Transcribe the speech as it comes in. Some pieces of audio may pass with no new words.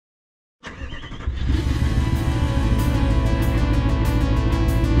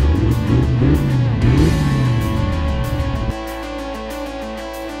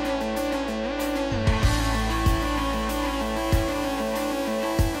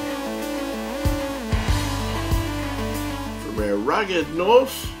our rugged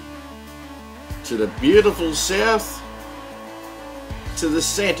north to the beautiful south to the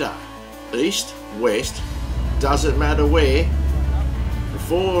centre, east, west, doesn't matter where. For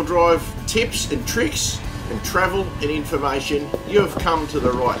four-wheel drive tips and tricks and travel and information, you have come to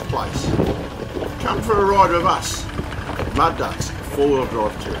the right place. Come for a ride with us at Mud Ducks four-wheel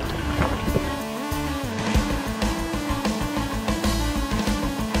drive touring.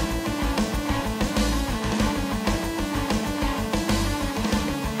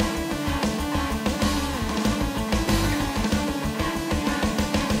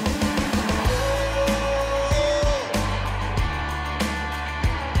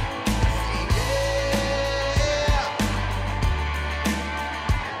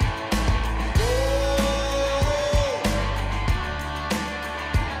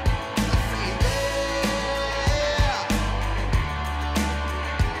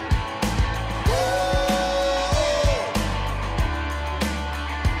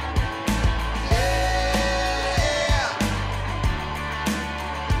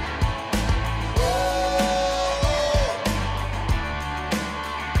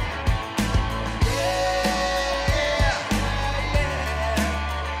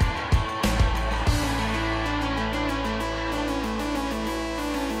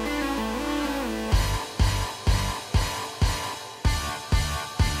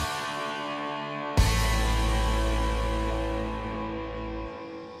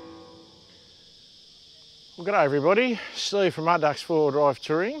 Well, g'day everybody, Steve from Mud Ducks 4-Wheel Drive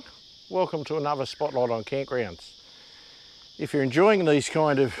Touring. Welcome to another Spotlight on Campgrounds. If you're enjoying these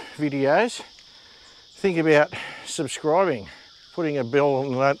kind of videos, think about subscribing, putting a bell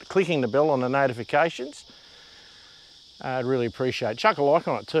on, clicking the bell on the notifications. I'd really appreciate it. Chuck a like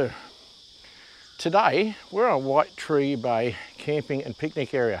on it too. Today, we're on White Tree Bay camping and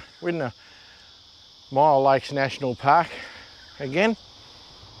picnic area. We're in the Myall Lakes National Park again.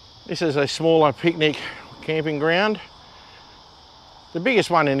 This is a smaller picnic camping ground. The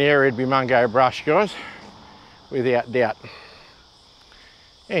biggest one in the area would be Mungo brush, guys, without doubt.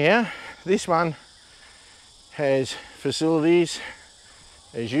 Yeah, this one has facilities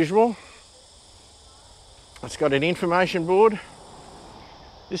as usual. It's got an information board.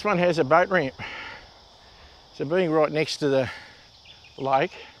 This one has a boat ramp. So being right next to the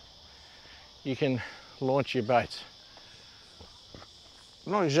lake, you can launch your boats.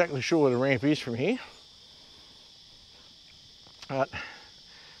 I'm not exactly sure where the ramp is from here, but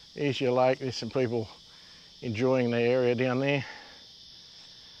here's your lake. There's some people enjoying the area down there,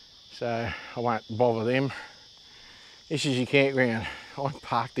 so I won't bother them. This is your campground. I'm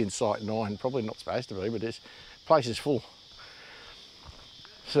parked in Site 9, probably not supposed to be, but this place is full.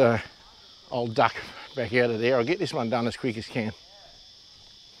 So I'll duck back out of there. I'll get this one done as quick as can.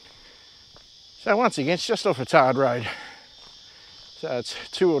 So once again, it's just off a tarred road. So it's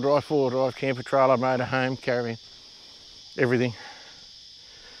two-wheel drive, four-wheel drive, camper, trailer, motor home, caravan, everything.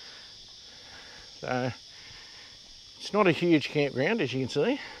 So it's not a huge campground, as you can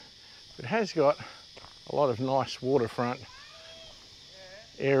see, but it has got a lot of nice waterfront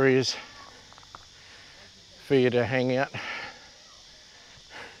areas for you to hang out.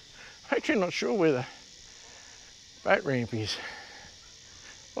 Actually not sure where the boat ramp is.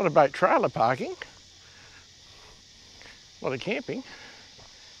 A lot of boat trailer parking. A lot of camping.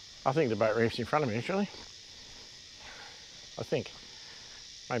 I think the boat ramp's in front of me actually. I think.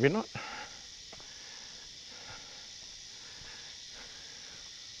 Maybe not.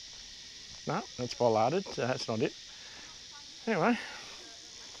 No, that's bollarded, so that's not it. Anyway,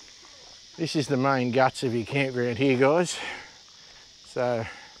 this is the main guts of your campground here, guys. So,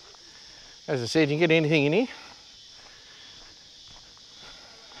 as I said, you can get anything in here.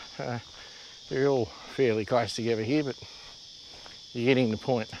 They're all fairly close together here, but you're getting the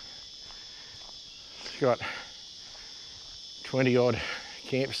point. It's got 20 odd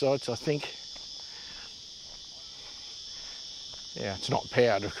campsites, I think. Yeah, it's not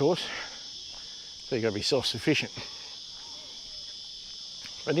powered, of course, so you've got to be self-sufficient.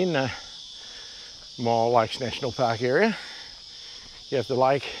 But in the Myall Lakes National Park area, you have the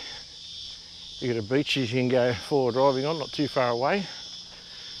lake, you've got a beach you can go forward driving on, not too far away.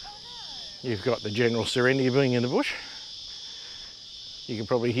 You've got the general serenity of being in the bush. You can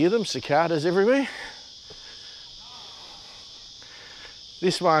probably hear them, cicadas everywhere.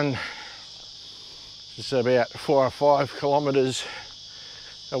 This one is about 4 or 5 kilometres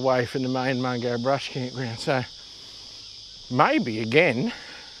away from the main Mungo brush campground. So maybe again,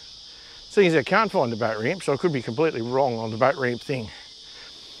 seeing as I can't find the boat ramp, so I could be completely wrong on the boat ramp thing.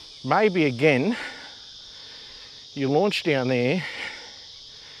 Maybe again, you launch down there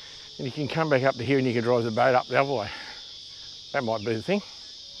and you can come back up to here and you can drive the boat up the other way. That might be the thing.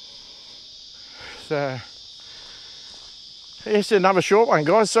 So, it's another short one,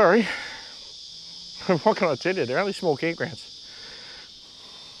 guys, sorry. What can I tell you, they're only small campgrounds.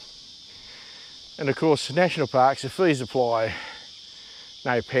 And of course, national parks, the fees apply.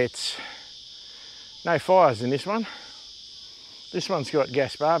 No pets, no fires in this one. This one's got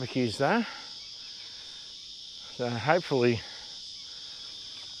gas barbecues though. So hopefully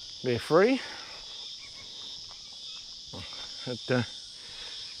they're free. But,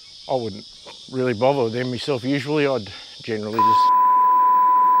 I wouldn't really bother with them myself usually. I'd generally just...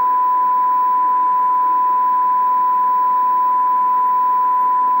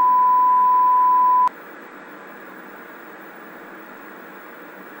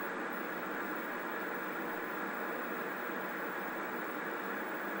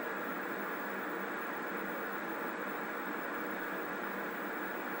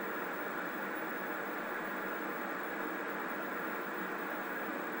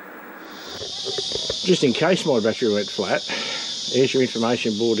 Just in case my battery went flat, there's your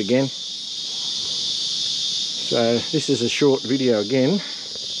information board again. So this is a short video again,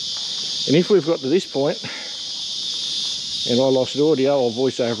 and if we've got to this point and I lost audio, I'll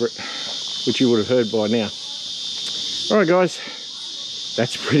voice over it, which you would have heard by now. Alright guys,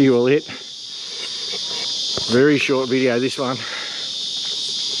 that's pretty well it. Very short video this one.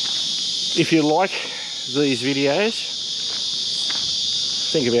 If you like these videos,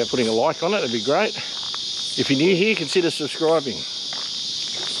 think about putting a like on it, that'd be great. If you're new here, consider subscribing.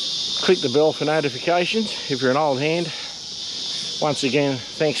 Click the bell for notifications if you're an old hand. Once again,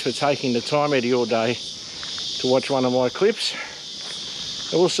 thanks for taking the time out of your day to watch one of my clips.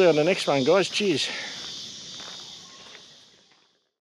 And we'll see you on the next one, guys. Cheers.